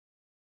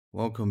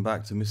Welcome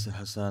back to Mr.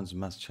 Hassan's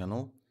Maths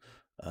channel.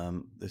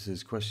 This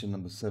is question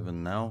number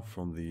 7 now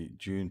from the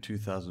June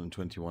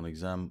 2021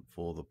 exam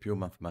for the Pure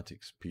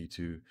Mathematics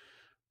P2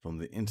 from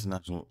the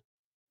International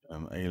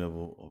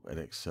A-Level of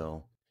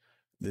Edexcel.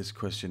 This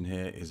question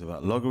here is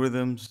about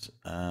logarithms.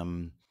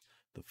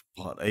 The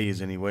part A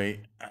is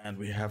anyway, and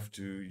we have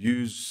to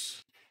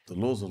use the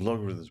laws of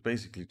logarithms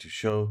basically to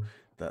show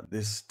that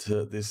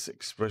this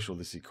expression, or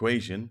this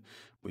equation,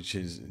 which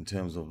is in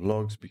terms of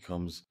logs,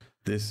 becomes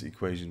this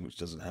equation which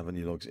doesn't have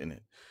any logs in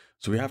it.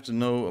 So we have to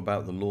know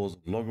about the laws of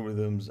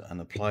logarithms and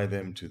apply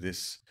them to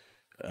this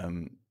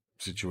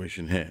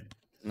situation here.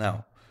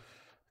 Now,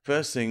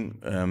 first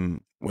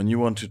thing, when you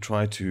want to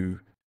try to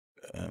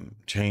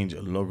change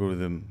a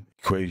logarithm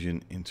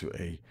equation into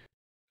a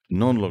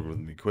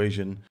non-logarithm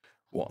equation,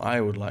 what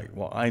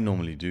I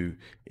normally do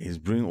is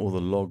bring all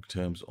the log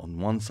terms on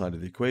one side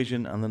of the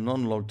equation and the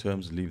non-log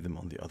terms leave them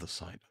on the other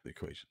side of the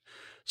equation.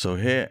 So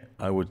here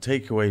I would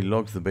take away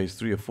log to the base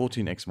 3 of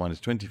 14x minus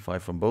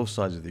 25 from both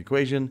sides of the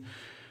equation,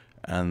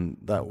 and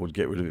that would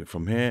get rid of it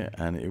from here,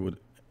 and it would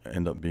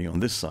end up being on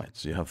this side.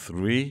 So you have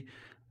 3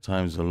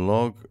 times the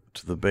log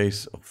to the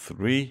base of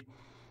 3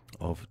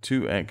 of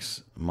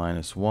 2x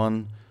minus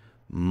 1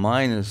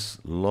 minus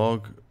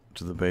log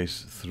to the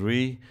base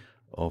 3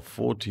 of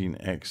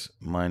 14x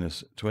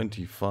minus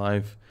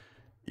 25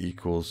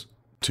 equals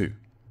 2.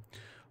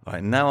 All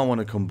right, now I want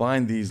to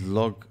combine these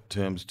log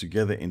terms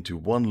together into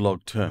one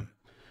log term,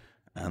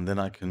 and then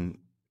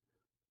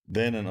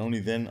and only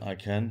then I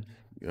can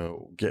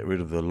get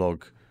rid of the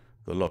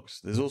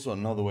logs. There's also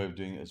another way of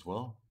doing it as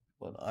well,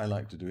 but I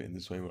like to do it in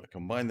this way where I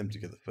combine them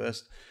together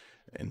first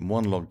in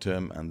one log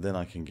term, and then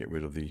I can get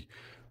rid of the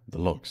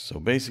logs. So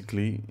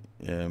basically,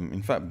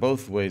 in fact,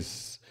 both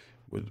ways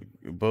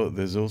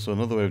there's also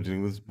another way of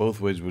doing this.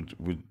 Both ways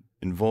would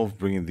involve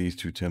bringing these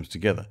two terms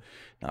together.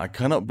 Now, I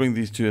cannot bring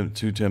these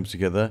two terms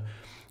together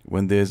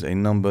when there's a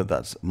number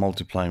that's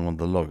multiplying on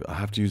the log. I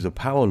have to use the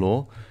power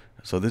law.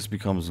 So this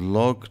becomes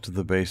log to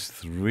the base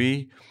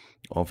 3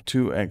 of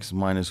 2x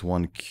minus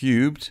 1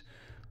 cubed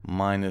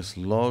minus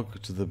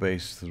log to the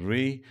base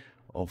 3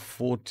 of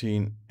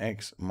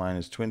 14x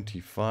minus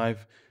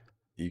 25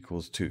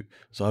 equals 2.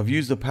 So I've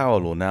used the power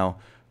law. Now,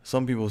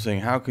 some people are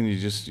saying, how can you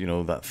just,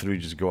 that 3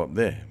 just go up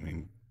there? I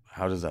mean,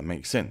 how does that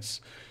make sense?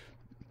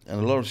 And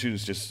a lot of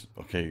students just,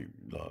 okay,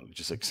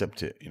 just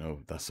accept it.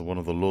 That's one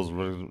of the laws of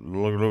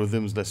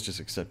logarithms. Let's just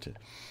accept it.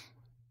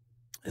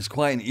 It's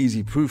quite an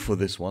easy proof for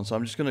this one. So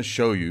I'm just going to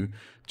show you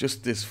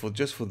just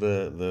for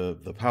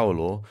the power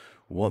law,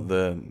 what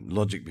the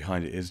logic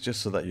behind it is,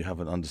 just so that you have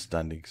an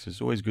understanding. So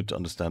it's always good to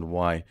understand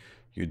why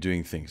you're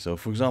doing things. So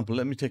for example,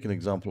 let me take an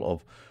example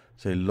of,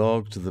 say,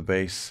 log to the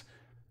base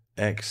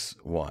x,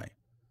 y.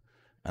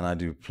 And I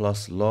do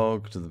plus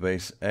log to the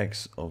base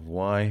x of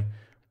y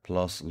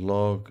plus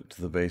log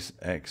to the base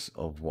x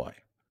of y.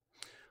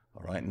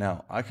 All right,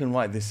 now I can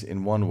write this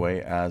in one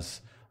way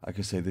as I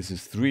can say this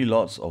is 3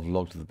 lots of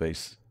log to the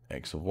base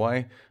x of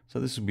y. So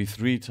this would be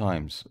 3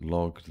 times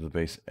log to the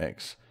base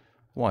x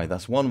y.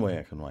 That's one way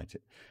I can write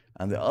it.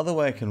 And the other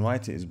way I can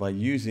write it is by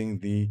using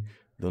the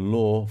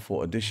law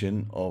for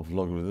addition of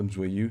logarithms,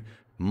 where you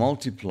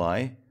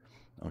multiply,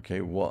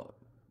 okay,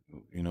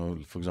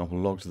 for example,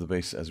 log to the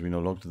base, as we know,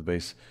 log to the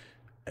base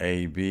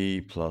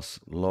ab plus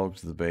log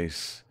to the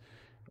base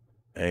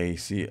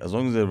ac. As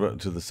long as they're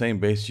to the same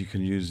base, you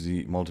can use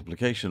the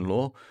multiplication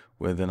law,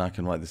 where then I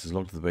can write this as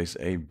log to the base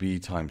ab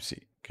times c.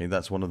 Okay,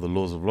 that's one of the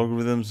laws of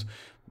logarithms.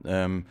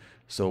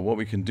 So what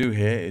we can do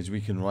here is we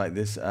can write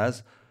this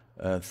as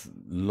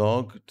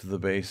log to the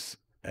base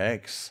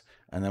x,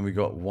 and then we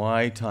got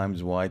y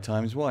times y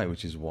times y,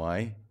 which is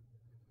y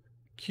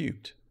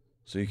cubed.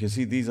 So you can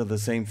see these are the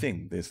same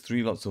thing. There's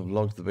 3 lots of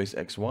log to the base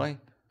xy,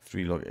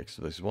 3 log x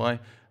to the base y,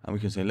 and we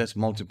can say let's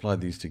multiply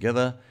these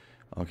together.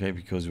 Okay,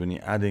 because when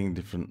you're adding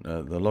different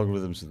the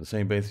logarithms to the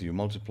same base, you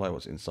multiply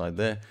what's inside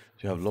there.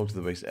 So you have log to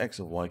the base x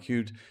of y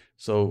cubed.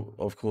 So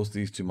of course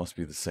these two must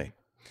be the same.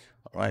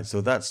 All right,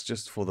 so that's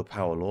just for the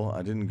power law.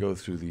 I didn't go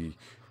through the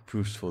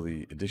proofs for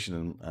the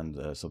addition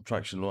and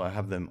subtraction law. I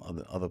have them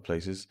other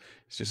places.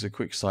 It's just a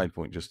quick side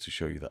point just to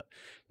show you that.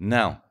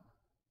 Now,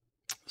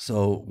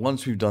 so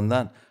once we've done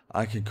that,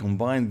 I can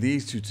combine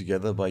these two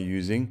together by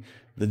using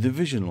the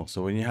division law.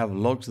 So when you have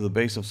log to the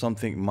base of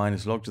something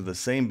minus log to the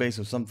same base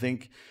of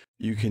something,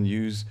 you can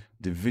use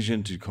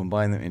division to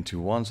combine them into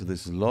one. So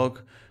this is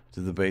log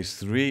to the base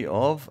 3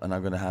 of, and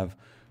I'm going to have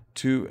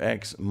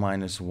 2x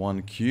minus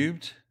 1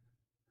 cubed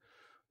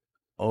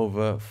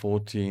over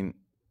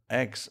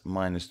 14x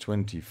minus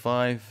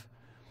 25,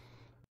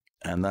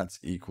 and that's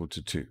equal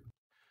to 2.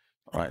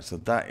 All right, so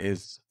that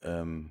is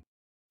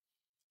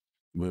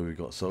where we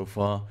got so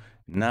far.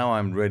 Now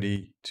I'm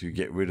ready to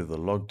get rid of the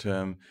log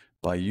term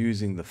by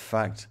using the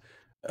fact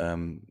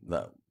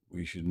that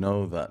we should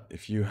know that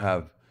if you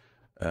have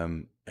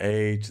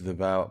a to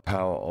the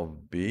power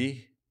of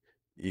b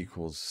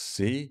equals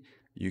c,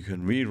 you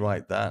can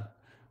rewrite that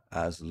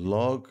as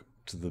log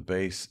to the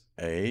base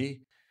a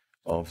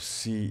of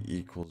c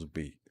equals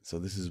b. So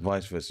this is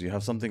vice versa. You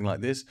have something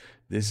like this.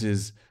 This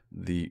is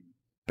the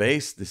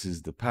base, this is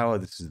the power,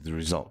 this is the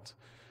result.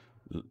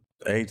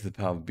 A to the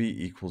power of b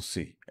equals c.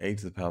 A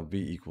to the power of b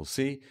equals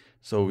c.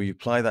 So we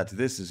apply that to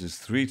this. This is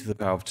 3 to the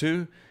power of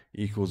 2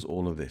 equals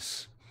all of this.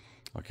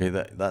 Okay,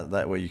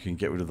 that way you can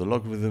get rid of the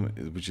logarithm,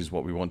 which is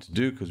what we want to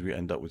do, because we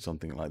end up with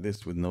something like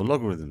this with no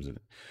logarithms in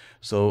it.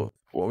 So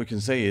what we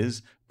can say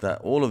is that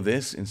all of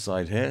this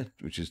inside here,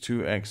 which is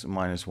 2x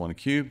minus 1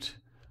 cubed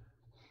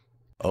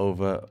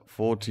over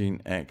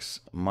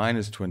 14x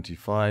minus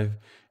 25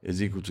 is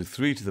equal to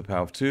 3 to the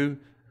power of 2,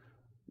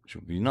 which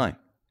will be 9.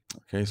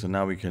 Okay, so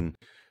now we can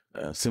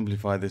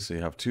simplify this. So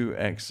you have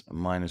 2x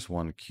minus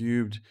 1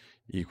 cubed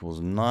equals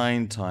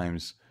 9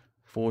 times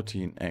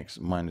 14x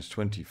minus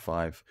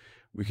 25.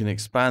 We can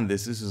expand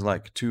this. This is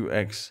like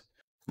 2x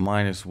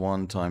minus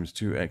 1 times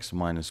 2x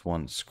minus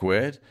 1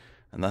 squared.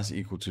 And that's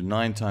equal to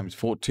 9 times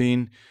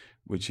 14,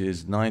 which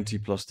is 90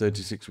 plus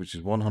 36, which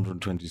is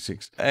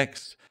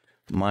 126x,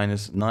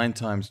 minus 9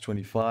 times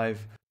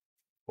 25.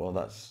 Well,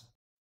 that's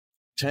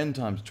 10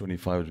 times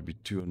 25 would be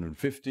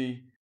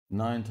 250.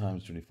 9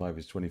 times 25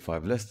 is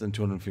 25 less than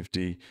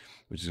 250,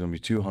 which is going to be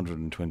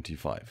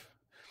 225.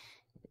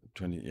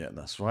 20, yeah,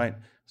 that's right.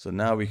 So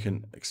now we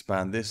can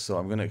expand this. So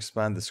I'm going to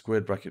expand the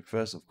squared bracket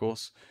first, of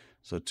course.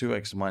 So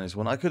 2x minus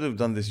 1. I could have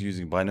done this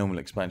using binomial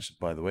expansion,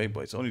 by the way,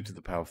 but it's only to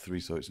the power of 3,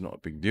 so it's not a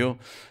big deal.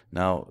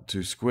 Now,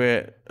 to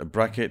square a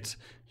bracket,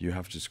 you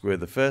have to square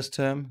the first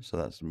term. So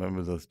that's,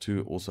 remember, the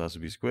 2 also has to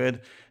be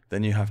squared.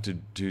 Then you have to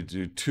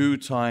do 2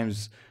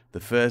 times the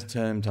first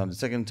term times the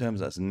second term.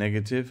 So that's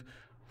negative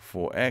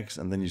 4x.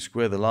 And then you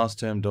square the last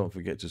term. Don't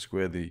forget to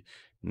square the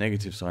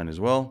negative sign as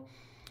well.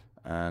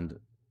 And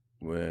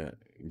we're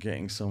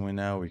getting somewhere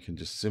now. We can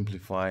just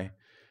simplify.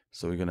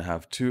 So we're going to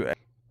have 2x.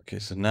 Okay,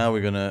 so now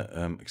we're going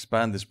to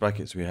expand this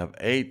bracket. So we have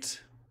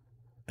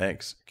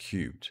 8x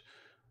cubed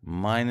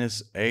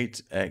minus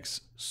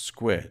 8x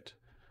squared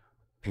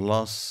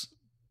plus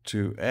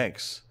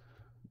 2x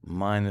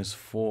minus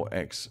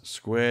 4x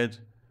squared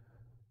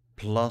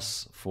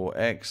plus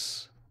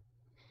 4x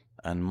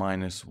and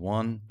minus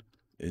 1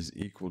 is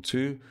equal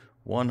to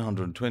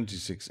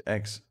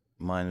 126x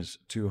minus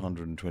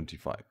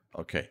 225.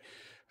 Okay,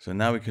 so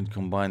now we can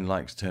combine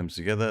like terms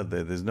together.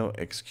 There's no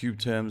x cubed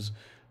terms.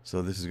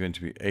 So this is going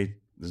to be 8.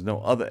 There's no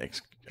other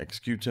x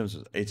cubed terms.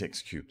 So it's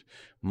 8x cubed.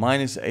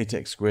 Minus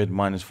 8x squared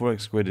minus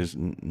 4x squared is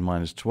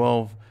minus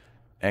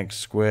 12x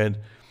squared.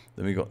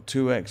 Then we got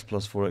 2x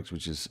plus 4x,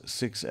 which is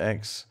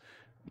 6x,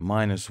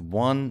 minus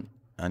 1.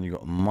 And you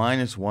got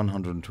minus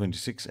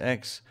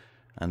 126x.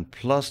 And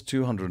plus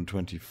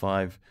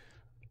 225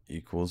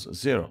 equals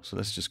 0. So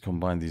let's just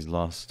combine these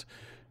last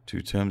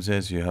two terms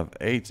here. So you have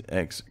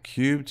 8x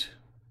cubed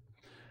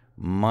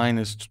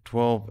minus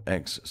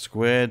 12x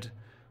squared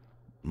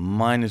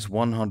minus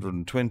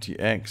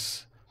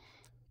 120x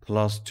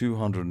plus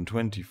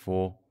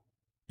 224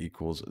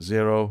 equals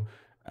 0.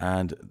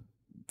 And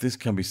this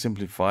can be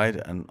simplified,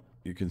 and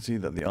you can see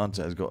that the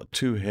answer has got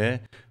 2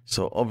 here.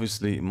 So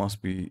obviously it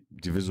must be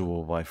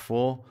divisible by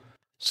 4.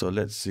 So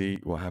let's see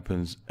what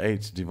happens.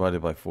 8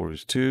 divided by 4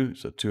 is 2.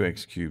 So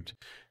 2x cubed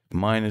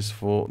minus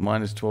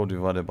 12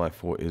 divided by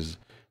 4 is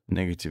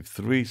negative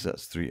 3. So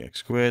that's 3x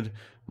squared.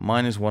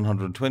 Minus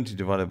 120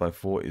 divided by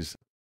 4 is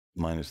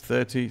minus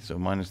 30, so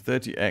minus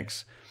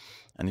 30x.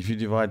 And if you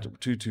divide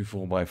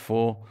 224 by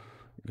 4,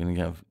 you're going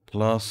to have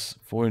plus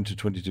 4 into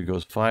 22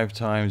 goes 5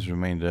 times,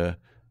 remainder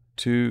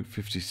 2,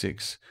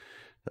 56.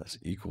 That's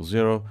equal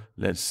 0.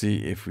 Let's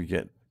see if we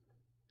get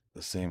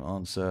the same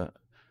answer.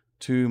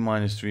 2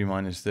 minus 3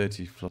 minus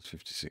 30 plus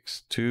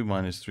 56. 2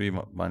 minus 3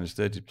 minus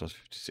 30 plus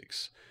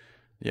 56.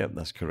 Yep,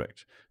 that's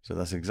correct. So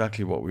that's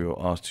exactly what we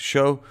were asked to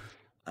show,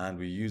 and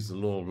we use the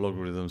law of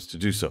logarithms to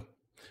do so.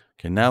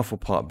 Okay, now for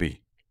part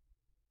B.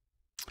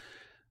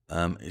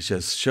 It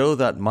says, show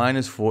that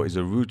minus 4 is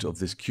a root of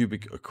this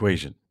cubic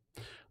equation.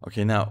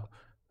 Okay, now,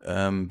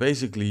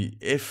 basically,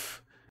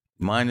 if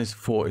minus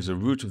 4 is a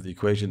root of the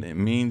equation, it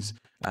means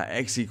at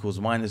x equals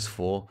minus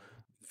 4,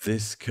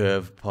 this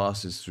curve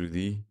passes through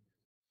the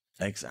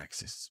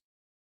x-axis.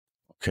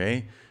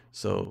 Okay,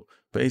 so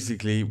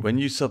basically, when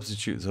you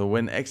substitute, so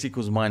when x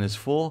equals minus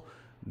 4,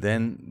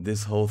 then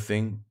this whole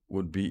thing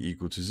would be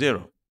equal to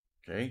 0.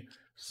 Okay,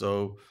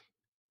 so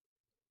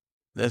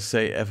let's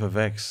say f of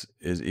x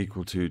is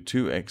equal to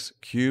 2x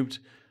cubed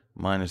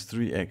minus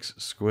 3x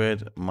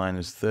squared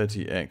minus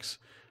 30x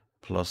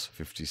plus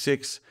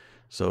 56.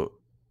 So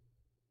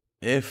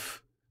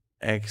if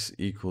x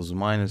equals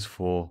minus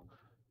 4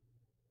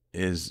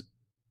 is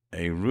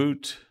a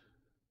root,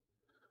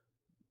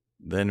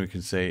 then we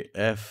can say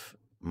f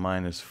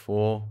minus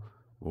 4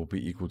 will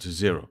be equal to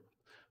 0.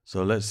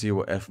 So let's see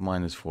what f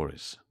minus 4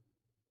 is.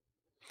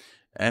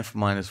 F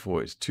minus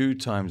 4 is 2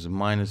 times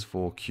minus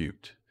 4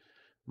 cubed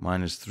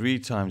minus 3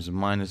 times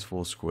minus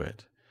 4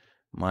 squared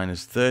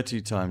minus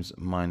 30 times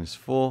minus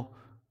 4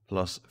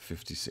 plus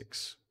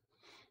 56.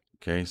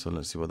 Okay, so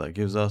let's see what that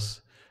gives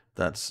us.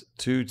 That's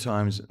 2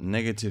 times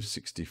negative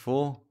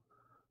 64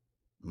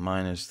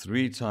 minus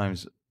 3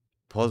 times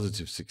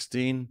positive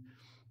 16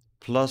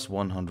 plus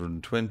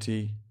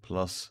 120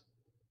 plus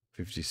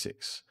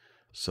 56.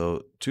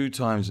 So 2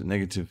 times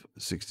negative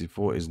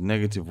 64 is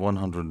negative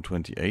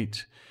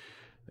 128.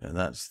 And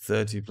that's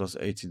 30 plus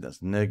 80,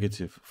 that's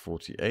negative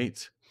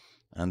 48.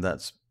 And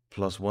that's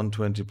plus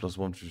 120 plus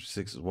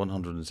 156 is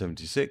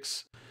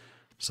 176.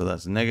 So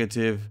that's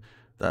negative.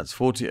 That's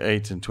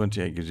 48 and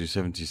 28 gives you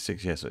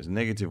 76. Yeah, so it's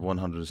negative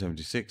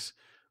 176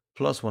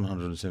 plus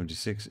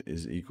 176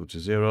 is equal to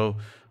 0.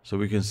 So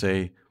we can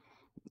say,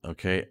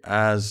 okay,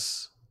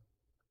 as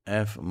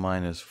f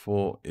minus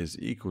 4 is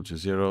equal to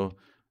 0,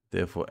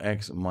 therefore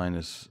x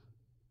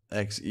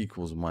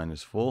equals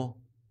minus 4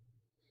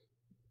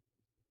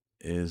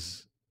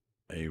 is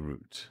a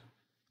root.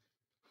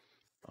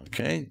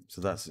 Okay,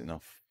 so that's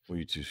enough for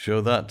you to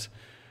show that.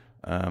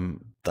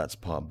 That's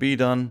part B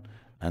done.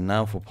 And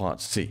now for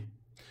part C.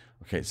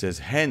 Okay, it says,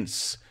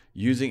 hence,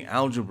 using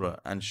algebra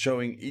and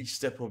showing each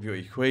step of your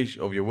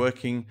equation, of your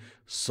working,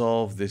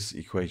 solve this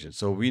equation.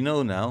 So we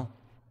know now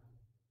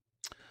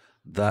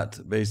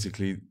that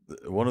basically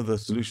one of the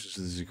solutions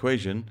to this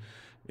equation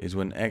is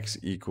when x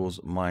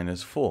equals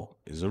minus 4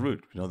 is a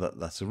root. We know that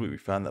that's a root. We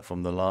found that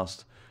from the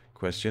last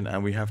question,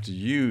 and we have to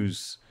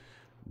use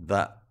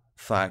that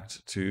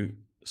fact to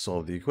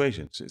solve the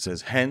equation. So it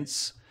says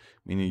hence,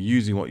 meaning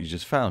using what you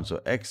just found.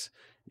 So x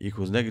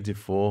equals negative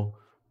 4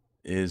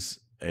 is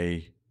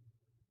a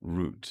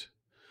root.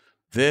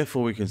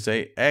 Therefore, we can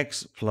say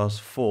x plus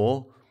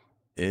 4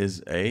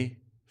 is a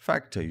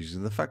factor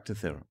using the factor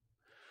theorem.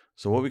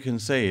 So what we can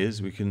say is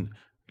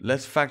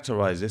let's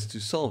factorize this to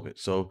solve it.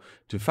 So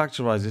to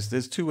factorize this,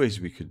 there's two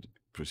ways we could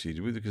proceed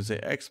with. We can say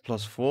x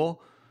plus 4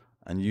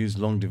 and use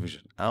long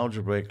division,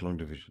 algebraic long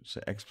division.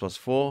 So x plus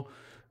 4,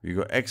 we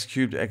got x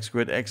cubed, x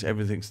squared, x,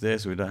 everything's there,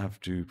 so we don't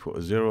have to put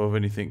a 0 of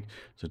anything.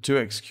 So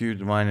 2x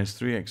cubed minus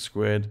 3x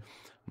squared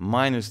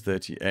minus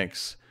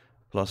 30x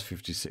plus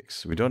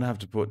 56. We don't have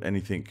to put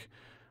anything,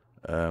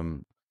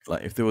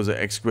 like if there was an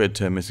x squared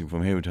term missing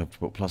from here, we'd have to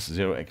put plus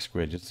 0x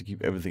squared just to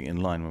keep everything in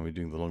line when we're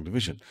doing the long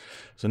division.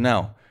 So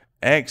now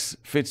x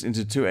fits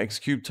into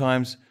 2x cubed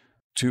times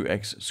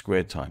 2x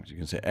squared times. You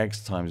can say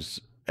x times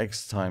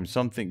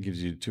something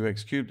gives you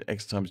 2x cubed,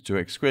 x times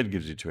 2x squared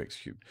gives you 2x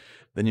cubed.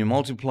 Then you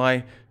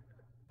multiply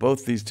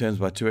both these terms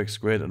by 2x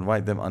squared and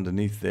write them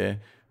underneath their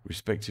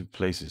respective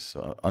places.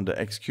 So under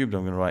x cubed,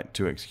 I'm going to write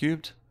 2x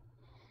cubed.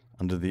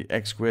 Under the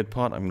x squared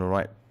part, I'm going to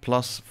write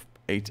plus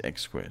 8x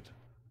squared.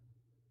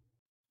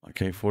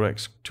 Okay,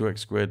 2x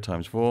squared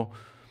times 4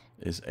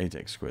 is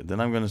 8x squared. Then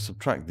I'm going to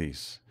subtract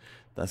these.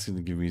 That's going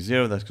to give me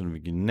 0. That's going to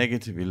be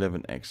negative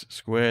 11x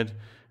squared.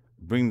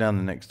 Bring down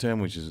the next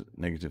term, which is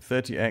negative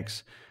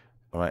 30x.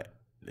 All right,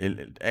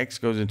 x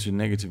goes into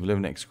negative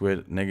 11x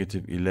squared,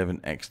 negative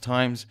 11x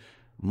times.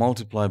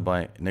 Multiply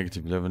by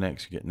negative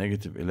 11x, you get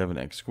negative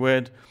 11x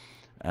squared,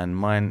 and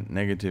mine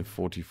negative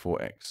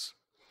 44x.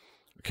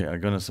 Okay, I'm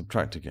going to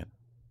subtract again.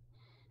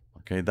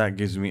 Okay, that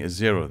gives me a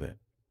 0 there.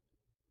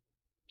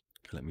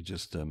 Let me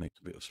just make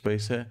a bit of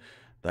space here.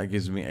 That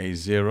gives me a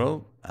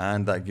 0,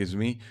 and that gives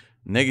me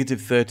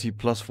negative 30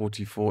 plus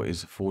 44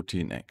 is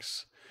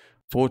 14x.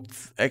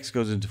 X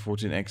goes into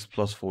 14x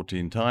plus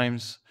 14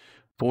 times.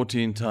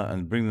 14 times,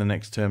 and bring the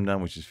next term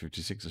down, which is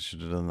 56. I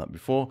should have done that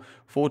before.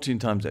 14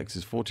 times x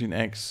is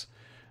 14x,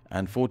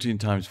 and 14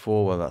 times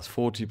 4, well, that's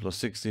 40 plus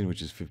 16,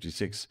 which is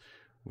 56,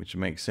 which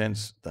makes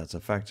sense. That's a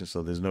factor,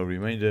 so there's no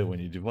remainder when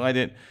you divide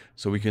it.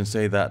 So we can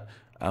say that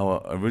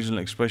our original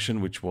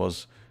expression, which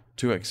was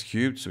 2x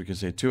cubed, so we can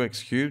say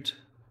 2x cubed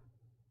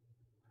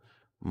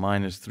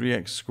minus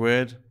 3x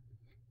squared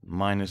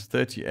minus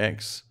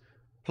 30x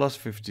plus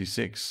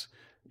 56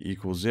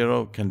 equals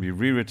 0, can be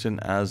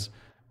rewritten as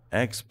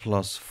x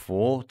plus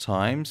 4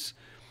 times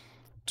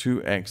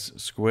 2x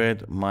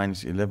squared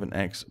minus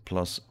 11x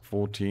plus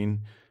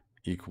 14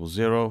 equals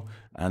 0.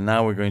 And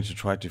now we're going to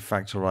try to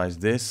factorize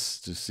this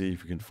to see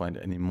if we can find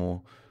any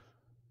more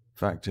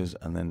factors,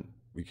 and then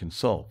we can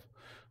solve.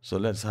 So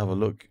let's have a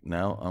look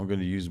now. I'm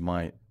going to use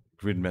my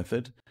grid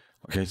method.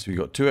 Okay, so we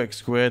got 2x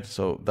squared,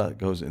 so that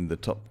goes in the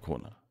top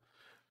corner,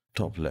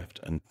 top left,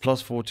 and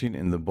plus 14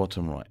 in the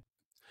bottom right.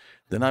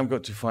 Then I've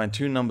got to find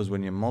two numbers.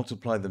 When you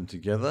multiply them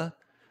together,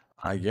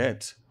 I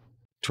get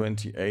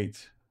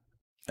 28x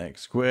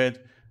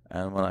squared,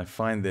 and when I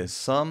find their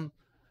sum,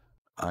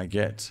 I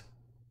get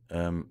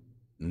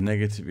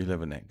negative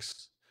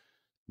 11x.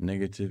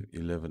 Negative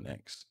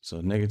 11x.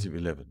 So negative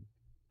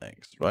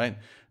 11x, right?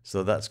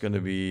 So that's going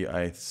to be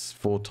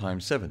 4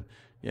 times 7.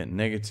 Yeah,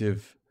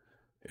 negative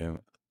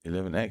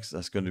 11x.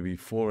 That's going to be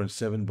 4 and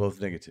 7,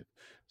 both negative.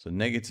 So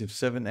negative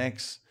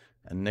 7x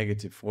and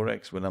negative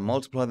 4x. When I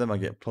multiply them, I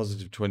get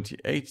positive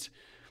 28x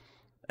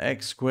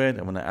squared,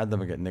 and when I add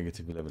them, I get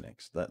negative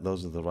 11x.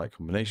 Those are the right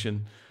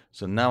combination.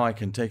 So now I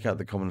can take out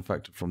the common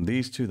factor from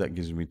these two. That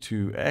gives me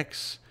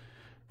 2x.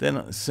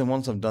 Then, so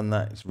once I've done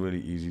that, it's really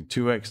easy.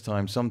 2x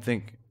times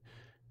something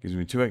gives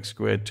me 2x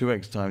squared.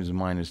 2x times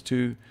minus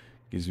 2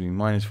 gives me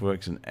minus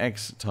 4x, and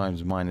x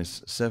times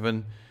minus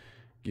 7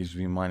 gives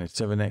me minus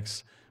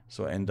 7x.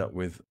 So I end up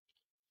with,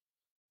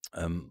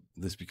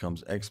 this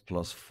becomes x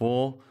plus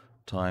 4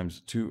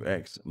 times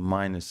 2x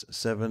minus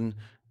 7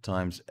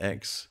 times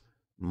x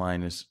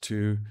minus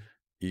 2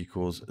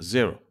 equals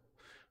 0.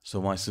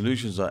 So my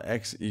solutions are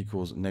x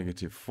equals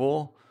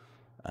 -4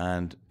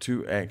 and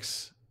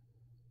 2x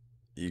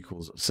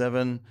equals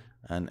 7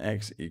 and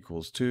x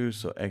equals 2.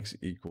 So x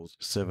equals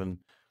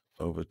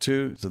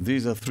 7/2. So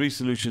these are three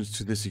solutions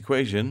to this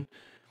equation.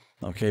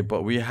 Okay,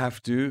 but we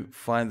have to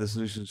find the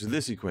solutions to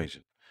this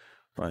equation.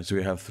 Right, so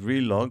we have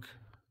 3 log.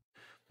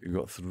 We've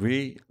got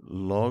 3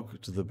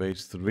 log to the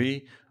base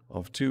 3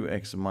 of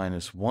 2x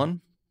minus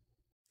 1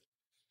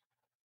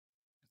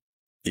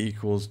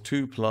 equals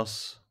 2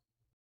 plus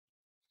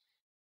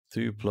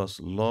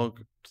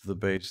log to the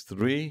base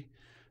 3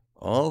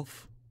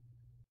 of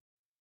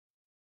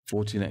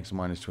 14x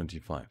minus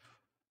 25.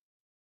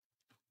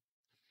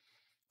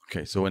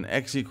 Okay, so when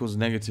x equals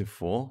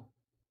 -4,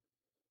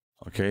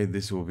 okay,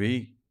 this will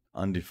be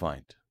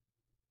undefined.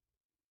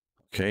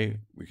 Okay,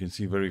 we can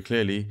see very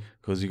clearly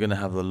because you're going to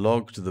have the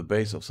log to the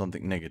base of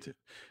something negative.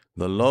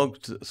 The log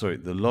to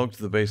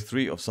the base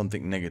 3 of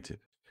something negative.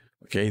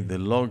 Okay, the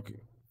log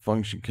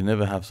function can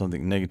never have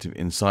something negative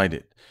inside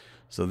it.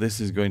 So this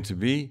is going to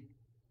be,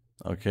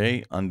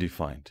 okay,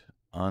 undefined.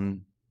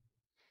 Undefined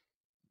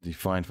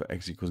for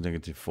x equals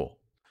 -4.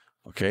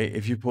 Okay,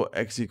 if you put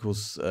x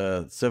equals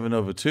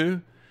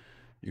 7/2,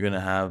 you're going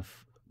to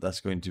have, that's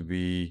going to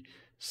be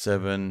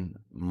 7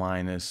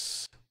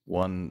 minus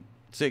 1,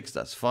 6.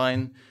 That's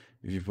fine.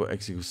 If you put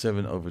x equals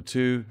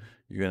 7/2,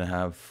 you're going to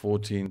have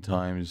 14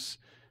 times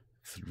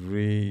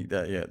 3.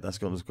 That's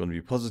going to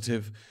be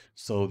positive.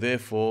 So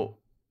therefore,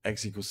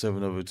 x equals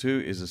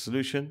 7/2 is a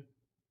solution.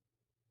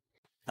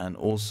 And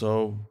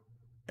also,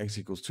 x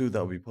equals 2,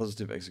 that will be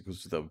positive. X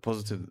equals 2, that will be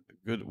positive.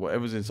 Good.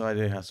 Whatever's inside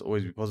here has to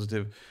always be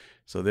positive.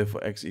 So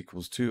therefore, x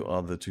equals 2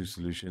 are the two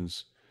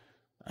solutions.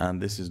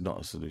 And this is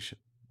not a solution.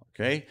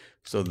 Okay,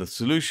 so the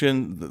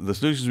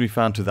solutions we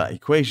found to that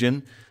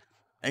equation,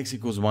 x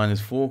equals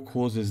 -4,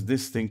 causes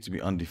this thing to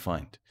be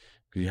undefined.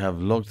 You have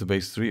log to the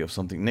base 3 of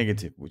something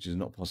negative, which is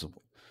not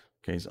possible.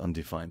 Okay, it's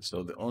undefined.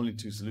 So the only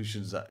two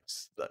solutions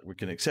that we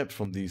can accept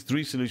from these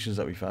three solutions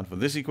that we found for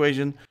this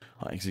equation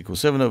are x equals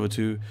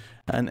 7/2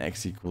 and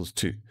x equals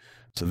 2.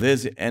 So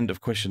there's the end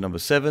of question number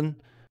 7.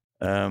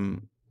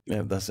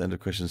 That's the end of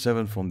question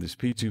 7 from this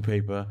P2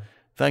 paper.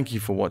 Thank you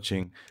for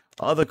watching.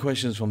 Other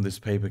questions from this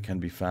paper can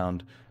be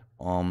found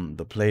on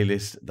the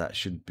playlist that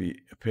should be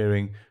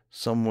appearing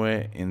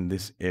somewhere in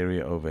this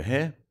area over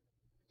here.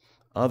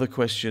 Other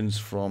questions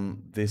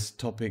from this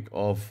topic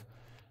of,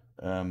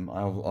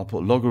 I'll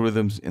put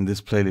logarithms in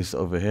this playlist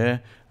over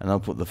here, and I'll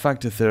put the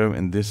factor theorem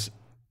in this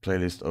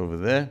playlist over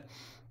there.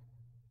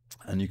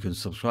 And you can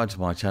subscribe to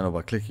my channel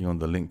by clicking on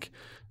the link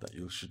that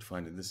you should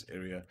find in this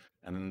area.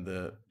 And in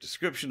the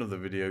description of the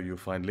video, you'll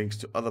find links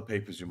to other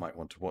papers you might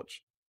want to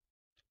watch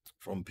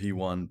from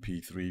P1,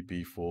 P3,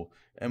 P4,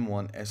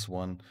 M1,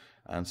 S1,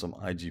 and some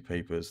IG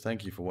papers.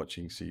 Thank you for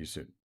watching. See you soon.